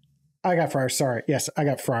 I got Fryer. Sorry. Yes, I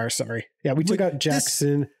got Fryer. Sorry. Yeah, we took out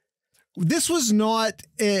Jackson. This was not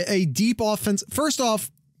a deep offense. First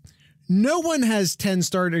off, no one has 10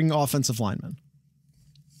 starting offensive linemen.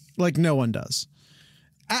 Like no one does.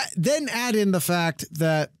 Then add in the fact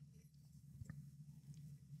that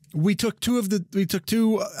I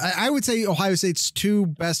would say Ohio State's two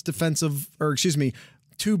best offensive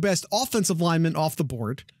linemen off the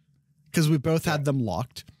board because we both had them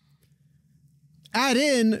locked. Add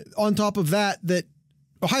in on top of that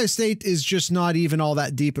Ohio State is just not even all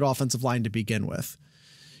that deep at offensive line to begin with.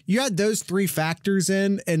 You add those 3 factors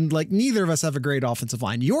in and neither of us have a great offensive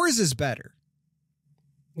line. Yours is better.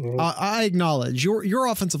 Mm-hmm. I acknowledge your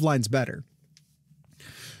offensive line's better,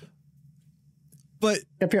 but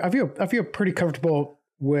I feel pretty comfortable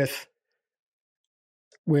with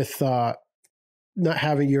not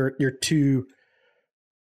having your two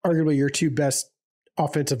best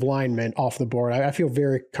offensive linemen off the board. I feel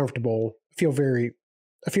very comfortable. I feel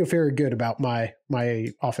very good about my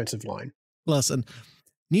offensive line. Listen,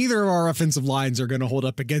 neither of our offensive lines are going to hold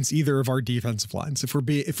up against either of our defensive lines.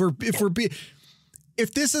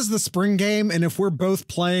 If this is the spring game and if we're both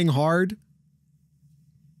playing hard,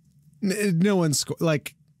 no one's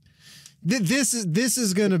this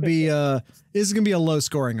is going to be a low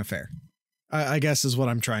scoring affair. I guess is what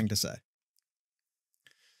I'm trying to say.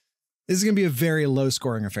 This is going to be a very low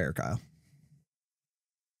scoring affair, Kyle.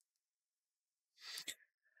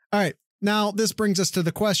 All right. Now this brings us to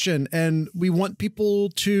the question, and we want people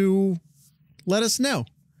to let us know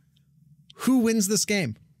who wins this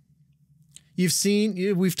game.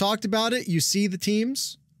 We've talked about it. You see the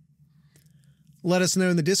teams. Let us know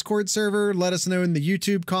in the Discord server. Let us know in the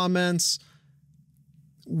YouTube comments.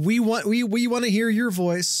 We want to hear your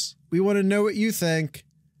voice. We want to know what you think.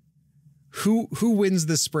 Who wins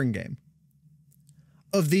this spring game?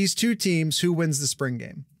 Of these two teams, who wins the spring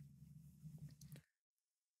game?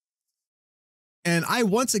 And I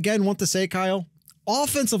once again want to say, Kyle,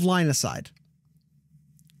 offensive line aside.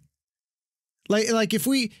 If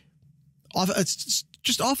we it's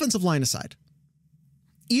just offensive line aside,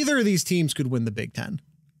 either of these teams could win the Big Ten.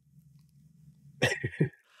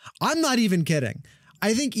 I'm not even kidding.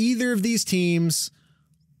 I think either of these teams,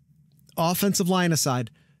 offensive line aside,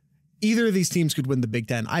 either of these teams could win the Big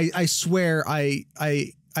Ten. I swear I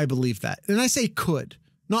believe that. And I say could,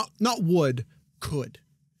 not would, could.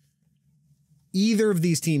 Either of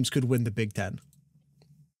these teams could win the Big Ten.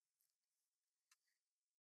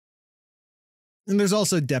 And there's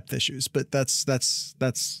also depth issues, but that's a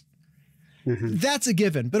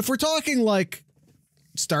given. But if we're talking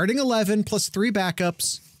starting 11 plus 3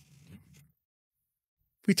 backups,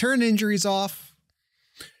 we turn injuries off,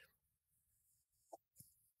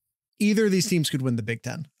 either of these teams could win the Big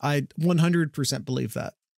Ten. I 100% believe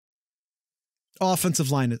that. Offensive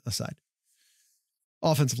line aside.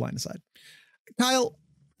 Kyle,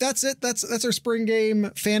 that's it. That's our spring game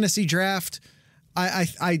fantasy draft. I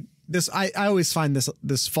always find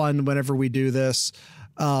this fun whenever we do this.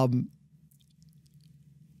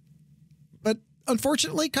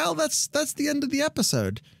 unfortunately, Kyle, that's the end of the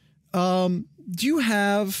episode. Do you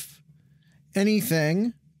have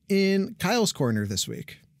anything in Kyle's corner this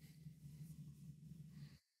week?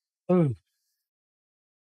 Oh,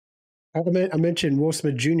 I mentioned Will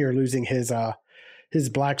Smith Jr. losing his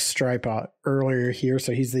black stripe earlier here,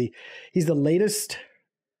 so he's the latest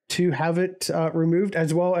to have it removed,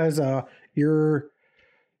 as well as your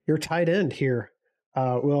tight end here,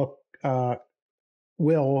 Will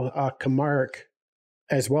Kamarick,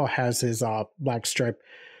 as well has his black stripe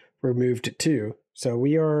removed too. So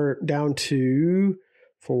we are down to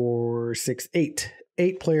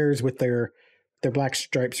 8 players with their black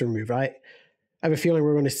stripes removed. I have a feeling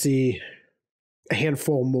we're going to see a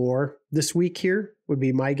handful more this week here, would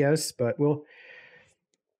be my guess, but we'll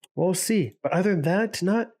see. But other than that,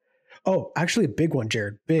 not. Oh, actually a big one,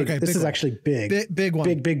 Jared. Big. Okay, this is actually big. Big one.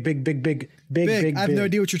 Big. I have no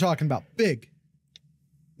idea what you're talking about. Big.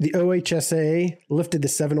 The OHSA lifted the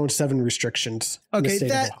 7-on-7 restrictions.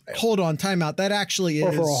 Okay, hold on, time out. That actually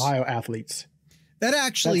is for Ohio athletes.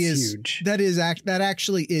 That's huge. That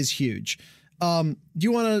actually is huge. Do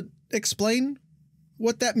you want to explain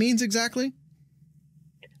what that means exactly?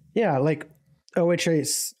 Yeah, like the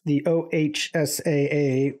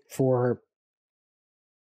OHSAA, for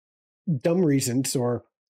dumb reasons, or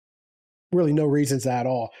really no reasons at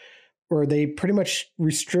all, where they pretty much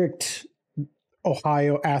restrict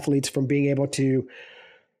Ohio athletes from being able to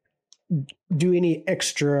do any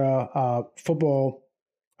extra football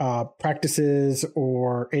practices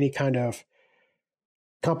or any kind of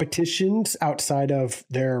competitions outside of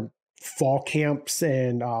their fall camps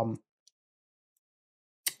and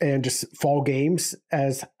just fall games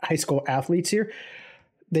as high school athletes here.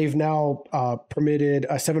 They've now permitted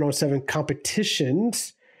 7-on-7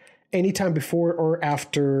 competitions anytime before or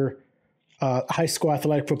after high school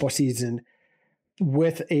athletic football season,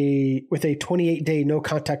 with a 28-day no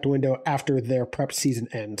contact window after their prep season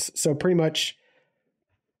ends. So pretty much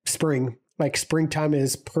springtime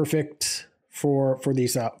is perfect for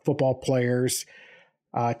these football players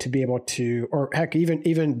to be able to, or heck,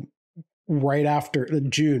 even right after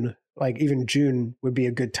June, like even June would be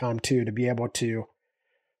a good time too, to be able to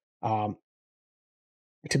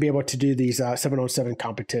do these 7-on-7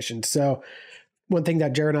 competitions. So one thing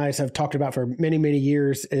that Jared and I have talked about for many, many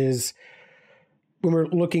years is when we're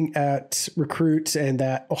looking at recruits and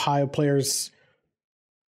that Ohio players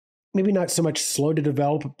maybe not so much slow to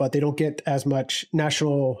develop, but they don't get as much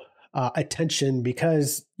national attention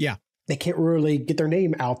because they can't really get their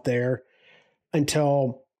name out there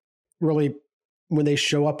until really when they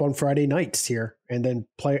show up on Friday nights here, and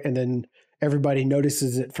then everybody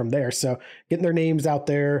notices it from there. So getting their names out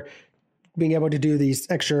there, being able to do these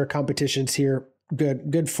extra competitions here,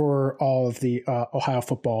 good for all of the Ohio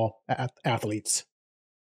football athletes.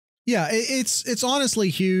 Yeah, it's honestly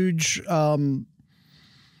huge.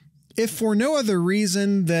 If for no other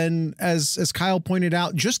reason than, as Kyle pointed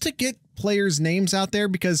out, just to get players' names out there,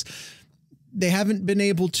 because they haven't been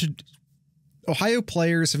able to. Ohio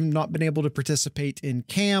players have not been able to participate in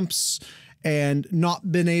camps and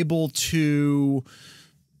not been able to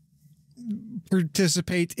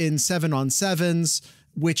participate in 7-on-7s,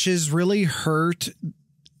 which has really hurt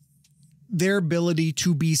their ability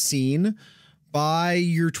to be seen by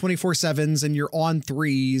your 24/7s and your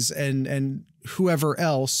on-3s and whoever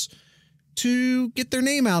else, to get their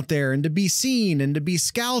name out there and to be seen and to be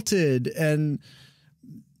scouted. And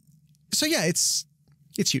so, yeah, it's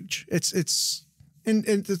huge. It's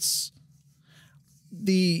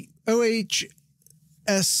the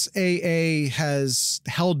OHSAA has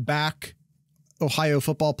held back Ohio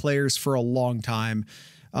football players for a long time.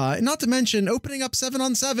 Not to mention opening up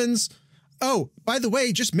 7-on-7s. Oh, by the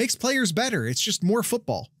way, just makes players better. It's just more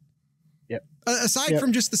football. Yep. Aside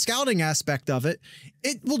from just the scouting aspect of it,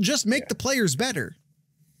 it will just make the players better.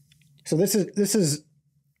 So this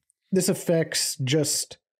affects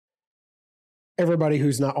just everybody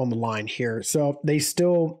who's not on the line here. So they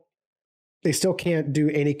still can't do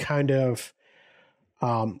any kind of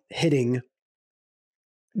hitting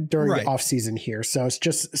during the off season here. So it's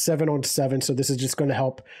just 7-on-7. So this is just going to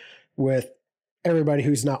help with everybody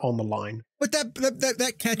who's not on the line. But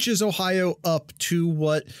that catches Ohio up to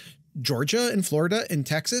what Georgia and Florida and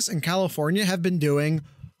Texas and California have been doing.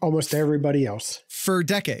 Almost everybody else for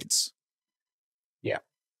decades. Yeah.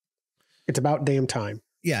 It's about damn time.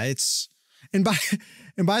 Yeah. And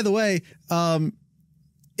by the way,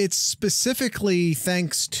 it's specifically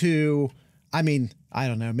thanks to, I mean, I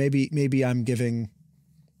don't know, maybe I'm giving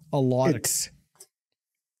a lot of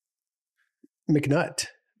McNutt.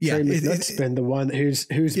 Yeah, McNutt's been the one who's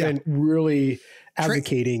been really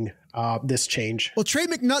advocating this change. Well, Trey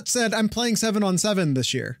McNutt said, I'm playing 7-on-7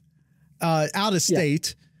 this year, out of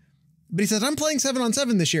state. Yeah. But he says, I'm playing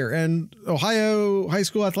 7-on-7 this year. And Ohio High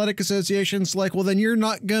School Athletic Association's like, well, then you're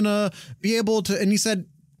not going to be able to. And he said,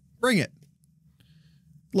 bring it.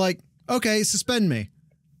 Like, okay, suspend me.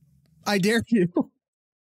 I dare you.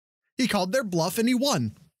 He called their bluff and he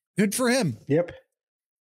won. Good for him. Yep.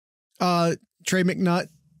 Trey McNutt,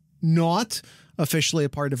 not officially a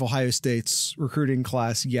part of Ohio State's recruiting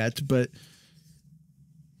class yet, but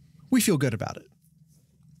we feel good about it.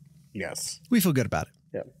 Yes. We feel good about it.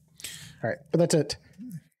 Yep. All right. But that's it.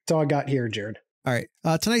 That's all I got here, Jared. All right.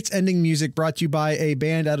 Tonight's ending music brought to you by a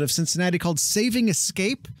band out of Cincinnati called Saving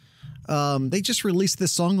Escape. They just released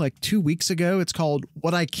this song like 2 weeks ago. It's called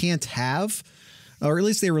What I Can't Have, or at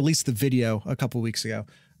least they released the video a couple weeks ago.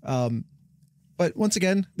 But once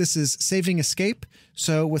again, this is Saving Escape.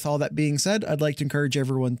 So with all that being said, I'd like to encourage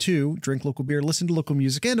everyone to drink local beer, listen to local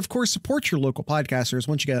music, and of course, support your local podcasters.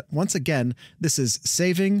 Once again, this is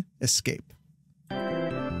Saving Escape.